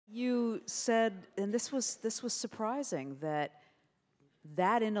you said, and this was surprising, that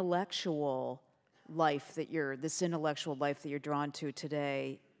intellectual life that this intellectual life that you're drawn to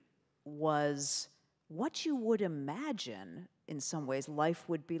today was what you would imagine in some ways life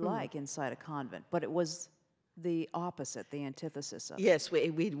would be like inside a convent, but it was the opposite, the antithesis of it. Yes,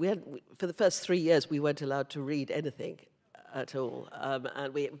 for the first 3 years we weren't allowed to read anything at all,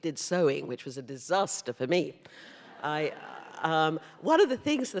 and we did sewing, which was a disaster for me. One of the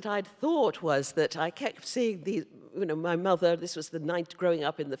things that I'd thought was that I kept seeing these, my mother, this was the night growing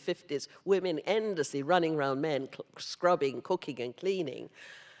up in the 50s, women endlessly running around men, scrubbing, cooking and cleaning.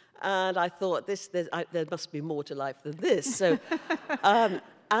 And I thought, there must be more to life than this. So,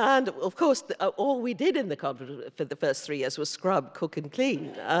 and of course, all we did in the convent for the first 3 years was scrub, cook and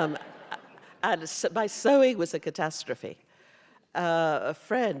clean. And my sewing was a catastrophe. A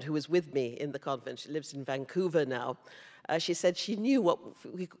friend who was with me in the convent, she lives in Vancouver now, she said she knew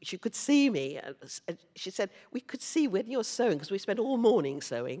she could see me. And she said, we could see when you're sewing, because we spent all morning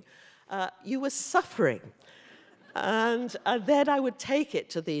sewing, you were suffering. And then I would take it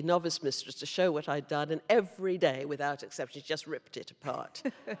to the novice mistress to show what I'd done, and every day, without exception, she just ripped it apart.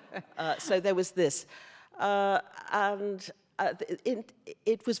 So there was this.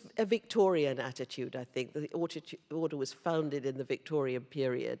 It was a Victorian attitude, I think. The order was founded in the Victorian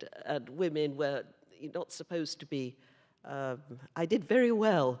period, and women were not supposed to be... I did very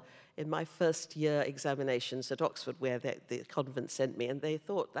well in my first year examinations at Oxford, where the convent sent me, and they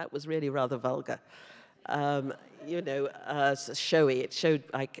thought that was really rather vulgar. Showy. It showed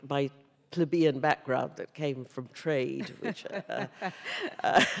my plebeian background that came from trade, which.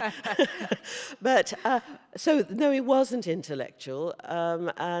 So no, it wasn't intellectual,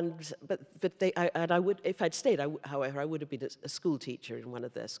 but I would, if I'd stayed, however, I would have been a school teacher in one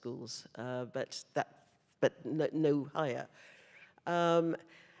of their schools, but no higher.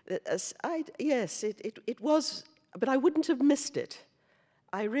 Yes, it was, but I wouldn't have missed it.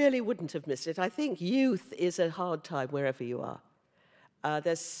 I really wouldn't have missed it. I think youth is a hard time wherever you are.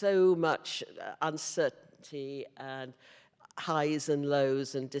 There's so much uncertainty and highs and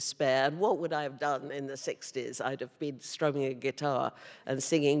lows and despair. And what would I have done in the 60s? I'd have been strumming a guitar and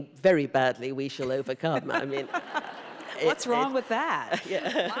singing very badly, "We Shall Overcome." I mean... What's wrong with that?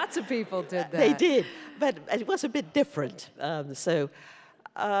 Yeah. Lots of people did that. They did, but it was a bit different. But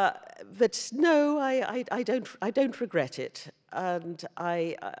no, I don't regret it, and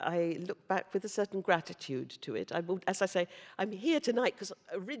I look back with a certain gratitude to it. As I say, I'm here tonight because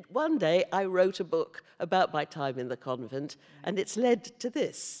one day I wrote a book about my time in the convent, and it's led to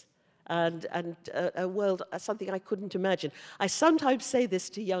this, and a world, something I couldn't imagine. I sometimes say this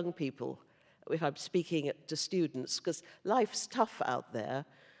to young people if I'm speaking to students, because life's tough out there,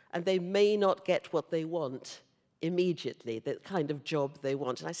 and they may not get what they want immediately, the kind of job they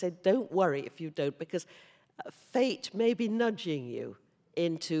want. And I say, don't worry if you don't, because fate may be nudging you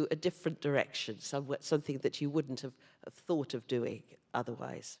into a different direction, something that you wouldn't have thought of doing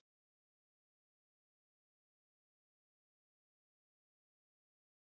otherwise.